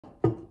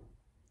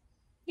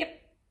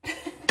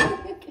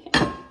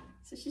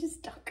She's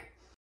stuck.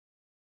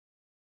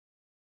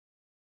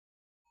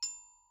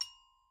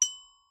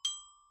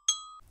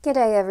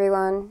 G'day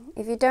everyone.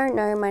 If you don't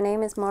know, my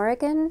name is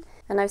Morrigan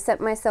and I've set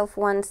myself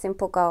one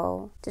simple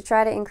goal: to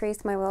try to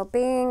increase my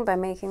well-being by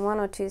making 1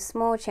 or 2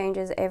 small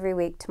changes every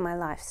week to my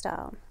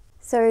lifestyle.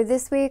 So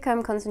this week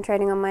I'm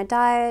concentrating on my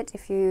diet.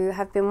 If you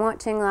have been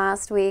watching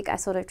last week, I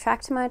sort of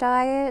tracked my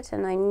diet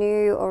and I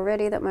knew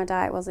already that my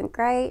diet wasn't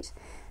great,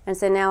 and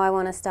so now I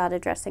want to start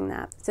addressing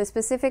that. So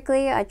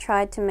specifically, I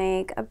tried to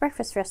make a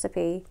breakfast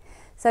recipe.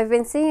 So I've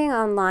been seeing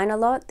online a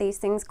lot these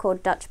things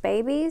called Dutch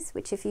babies,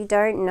 which if you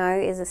don't know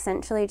is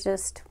essentially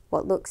just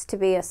what looks to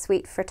be a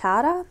sweet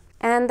frittata.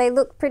 And they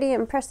look pretty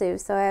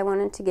impressive, so I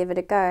wanted to give it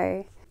a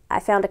go. I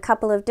found a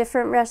couple of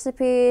different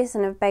recipes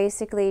and have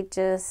basically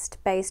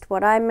just based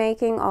what I'm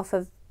making off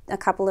of a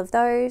couple of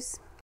those.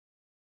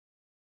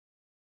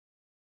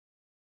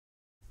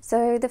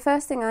 So the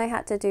first thing I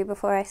had to do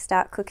before I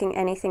start cooking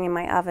anything in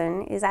my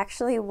oven is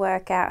actually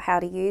work out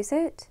how to use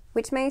it,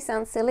 which may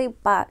sound silly,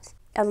 but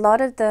a lot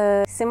of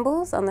the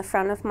symbols on the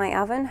front of my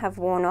oven have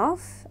worn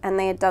off, and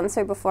they had done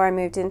so before I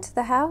moved into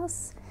the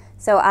house.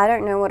 So I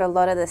don't know what a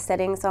lot of the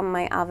settings on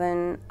my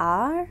oven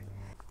are.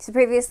 So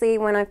previously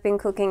when I've been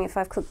cooking, if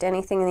I've cooked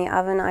anything in the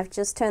oven, I've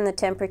just turned the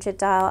temperature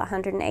dial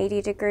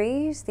 180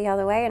 degrees the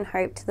other way and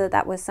hoped that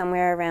that was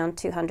somewhere around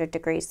 200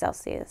 degrees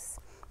Celsius.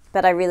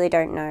 But I really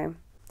don't know.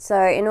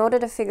 So in order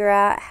to figure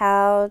out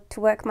how to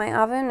work my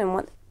oven and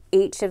what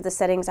each of the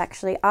settings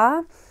actually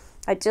are,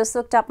 I just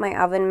looked up my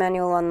oven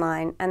manual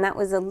online, and that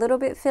was a little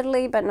bit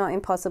fiddly but not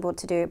impossible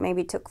to do. It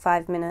maybe took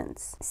 5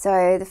 minutes.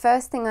 So the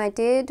first thing I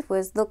did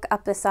was look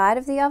up the side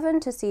of the oven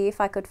to see if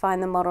I could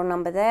find the model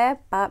number there,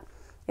 but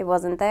it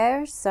wasn't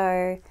there.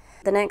 So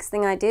the next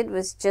thing I did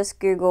was just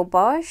Google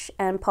Bosch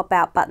and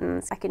pop-out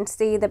buttons. I can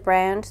see the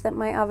brand that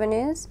my oven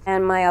is,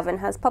 and my oven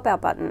has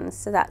pop-out buttons,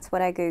 so that's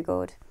what I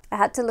Googled. I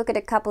had to look at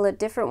a couple of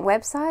different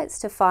websites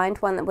to find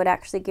one that would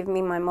actually give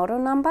me my model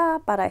number,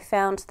 but I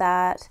found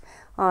that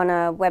on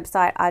a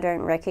website I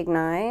don't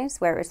recognize,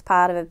 where it was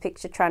part of a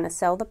picture trying to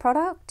sell the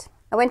product.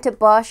 I went to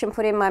Bosch and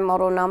put in my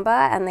model number,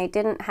 and they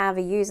didn't have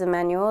a user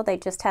manual, they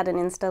just had an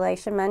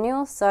installation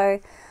manual.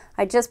 So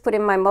I just put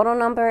in my model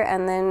number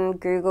and then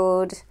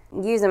Googled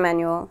user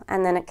manual,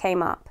 and then it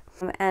came up.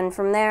 And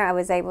from there I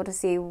was able to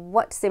see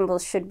what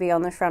symbols should be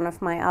on the front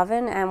of my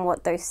oven and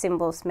what those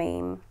symbols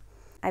mean.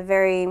 I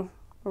very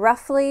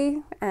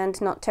roughly and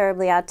not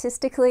terribly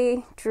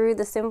artistically drew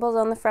the symbols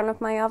on the front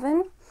of my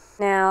oven.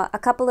 Now, a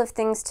couple of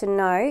things to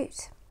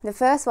note. The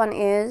first one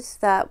is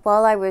that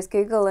while I was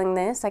Googling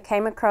this, I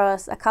came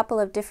across a couple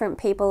of different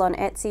people on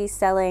Etsy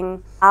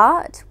selling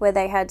art where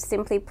they had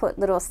simply put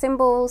little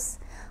symbols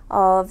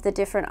of the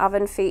different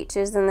oven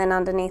features and then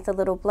underneath a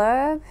little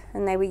blurb,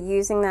 and they were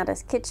using that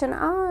as kitchen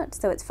art.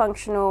 So it's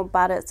functional,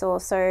 but it's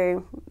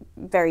also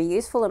very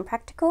useful and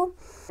practical.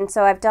 And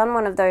so I've done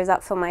one of those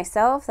up for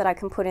myself that I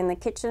can put in the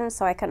kitchen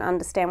so I can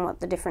understand what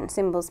the different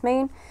symbols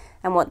mean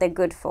and what they're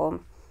good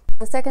for.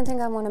 The second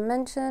thing I want to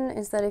mention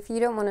is that if you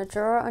don't want to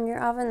draw on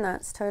your oven,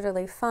 that's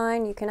totally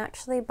fine. You can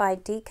actually buy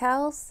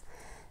decals.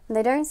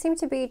 They don't seem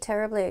to be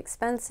terribly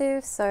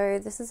expensive, so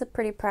this is a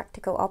pretty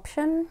practical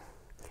option.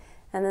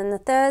 And then the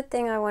third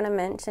thing I want to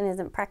mention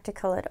isn't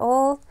practical at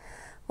all.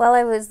 While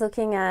I was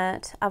looking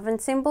at oven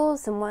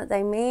symbols and what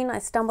they mean, I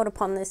stumbled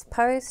upon this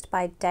post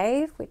by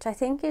Dave, which I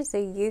think is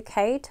a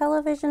UK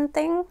television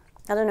thing.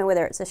 I don't know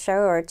whether it's a show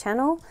or a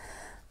channel,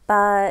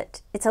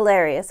 but it's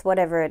hilarious,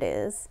 whatever it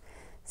is.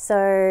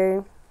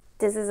 So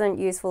this isn't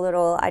useful at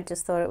all, I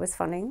just thought it was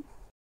funny.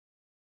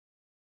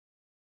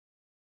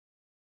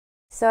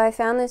 So I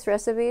found this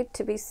recipe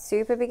to be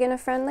super beginner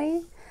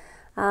friendly.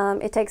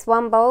 It takes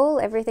one bowl,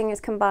 everything is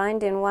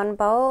combined in one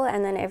bowl,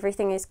 and then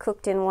everything is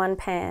cooked in one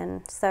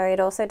pan, so it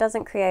also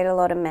doesn't create a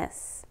lot of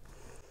mess.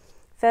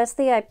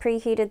 Firstly, I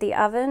preheated the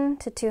oven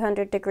to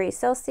 200 degrees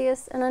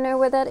Celsius, and I know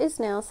where that is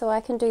now, so I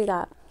can do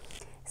that.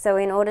 So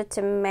in order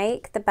to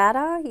make the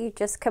batter, you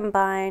just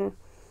combine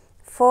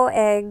 4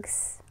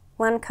 eggs,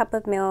 1 cup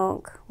of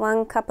milk,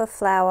 1 cup of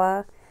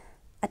flour,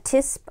 a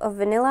tisp of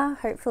vanilla.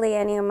 Hopefully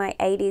any of my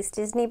 80s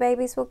Disney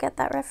babies will get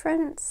that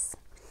reference.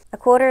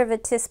 1/4 of a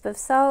tisp of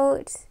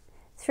salt,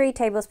 3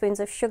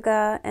 tablespoons of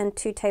sugar, and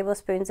 2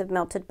 tablespoons of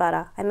melted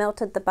butter. I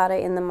melted the butter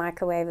in the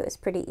microwave, it was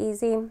pretty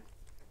easy.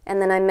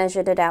 And then I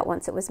measured it out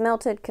once it was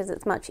melted because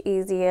it's much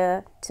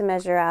easier to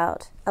measure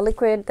out a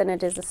liquid than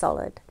it is a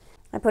solid.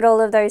 I put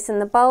all of those in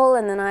the bowl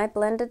and then I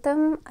blended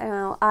them.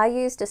 I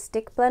used a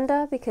stick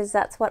blender because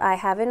that's what I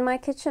have in my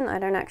kitchen. I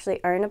don't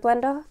actually own a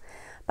blender,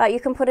 but you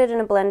can put it in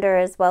a blender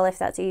as well if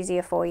that's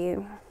easier for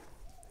you.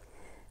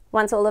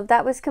 Once all of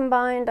that was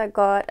combined, I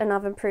got an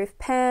oven-proof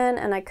pan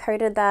and I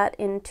coated that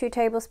in 2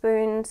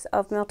 tablespoons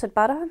of melted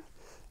butter,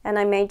 and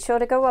I made sure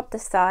to go up the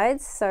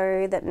sides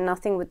so that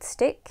nothing would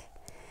stick.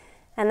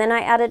 And then I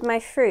added my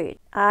fruit.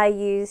 I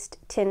used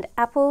tinned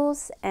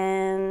apples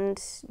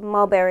and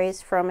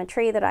mulberries from a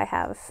tree that I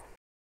have.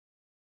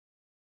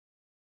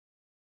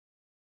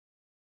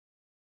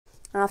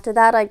 After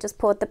that, I just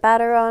poured the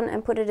batter on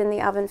and put it in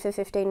the oven for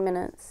 15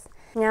 minutes.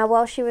 Now,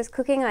 while she was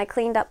cooking, I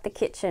cleaned up the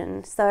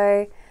kitchen.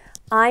 So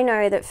I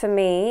know that for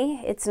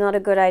me, it's not a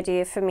good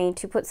idea for me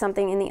to put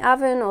something in the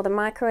oven or the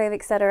microwave,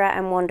 etc.,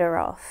 and wander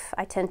off.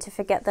 I tend to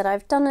forget that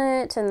I've done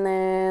it, and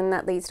then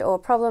that leads to all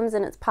problems,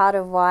 and it's part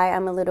of why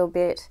I'm a little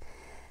bit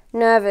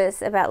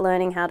nervous about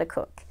learning how to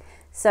cook.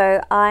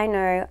 So I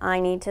know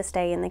I need to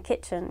stay in the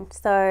kitchen.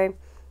 So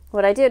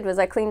what I did was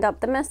I cleaned up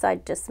the mess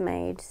I'd just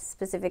made.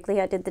 Specifically,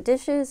 I did the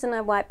dishes and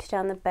I wiped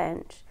down the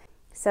bench.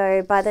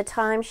 So by the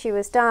time she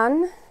was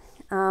done,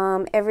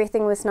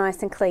 everything was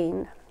nice and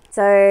clean.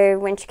 So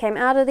when she came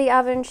out of the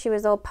oven, she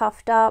was all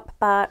puffed up,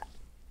 but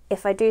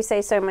if I do say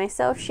so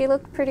myself, she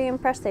looked pretty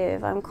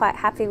impressive. I'm quite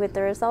happy with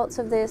the results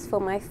of this for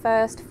my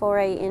first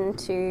foray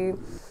into,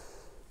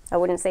 I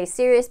wouldn't say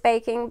serious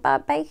baking,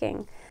 but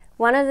baking.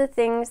 One of the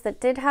things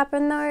that did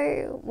happen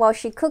though, while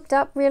she cooked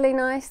up really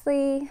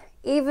nicely,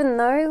 even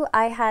though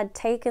I had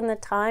taken the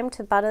time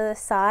to butter the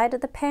side of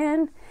the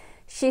pan,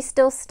 she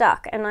still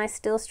stuck and I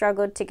still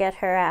struggled to get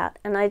her out,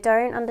 and I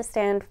don't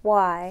understand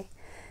why.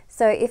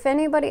 So if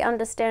anybody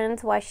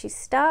understands why she's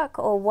stuck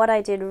or what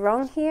I did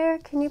wrong here,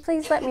 can you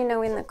please let me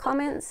know in the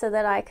comments so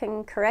that I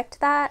can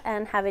correct that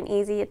and have an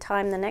easier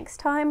time the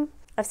next time.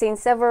 I've seen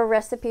several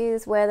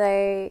recipes where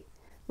they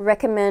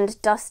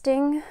recommend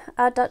dusting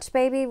a Dutch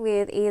baby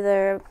with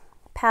either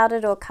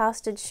powdered or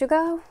castered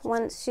sugar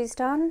once she's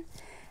done,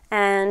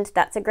 and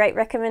that's a great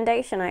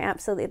recommendation. I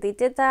absolutely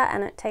did that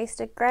and it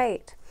tasted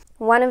great.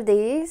 One of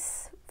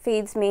these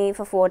feeds me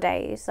for 4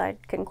 days. I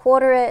can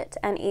quarter it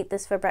and eat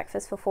this for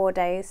breakfast for 4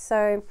 days.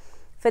 So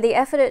for the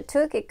effort it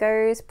took, it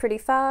goes pretty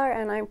far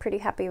and I'm pretty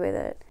happy with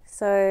it.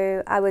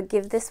 So I would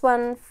give this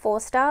one 4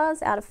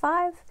 stars out of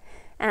 5,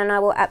 and I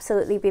will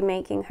absolutely be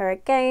making her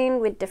again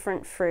with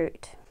different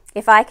fruit.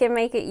 If I can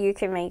make it, you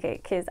can make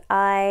it, because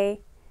I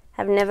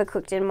have never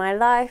cooked in my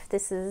life.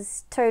 This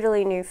is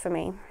totally new for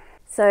me.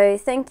 So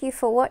thank you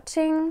for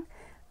watching.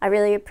 I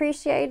really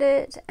appreciate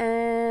it,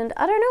 and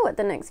I don't know what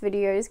the next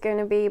video is going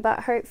to be,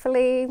 but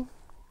hopefully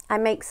I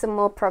make some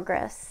more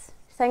progress.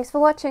 Thanks for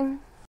watching.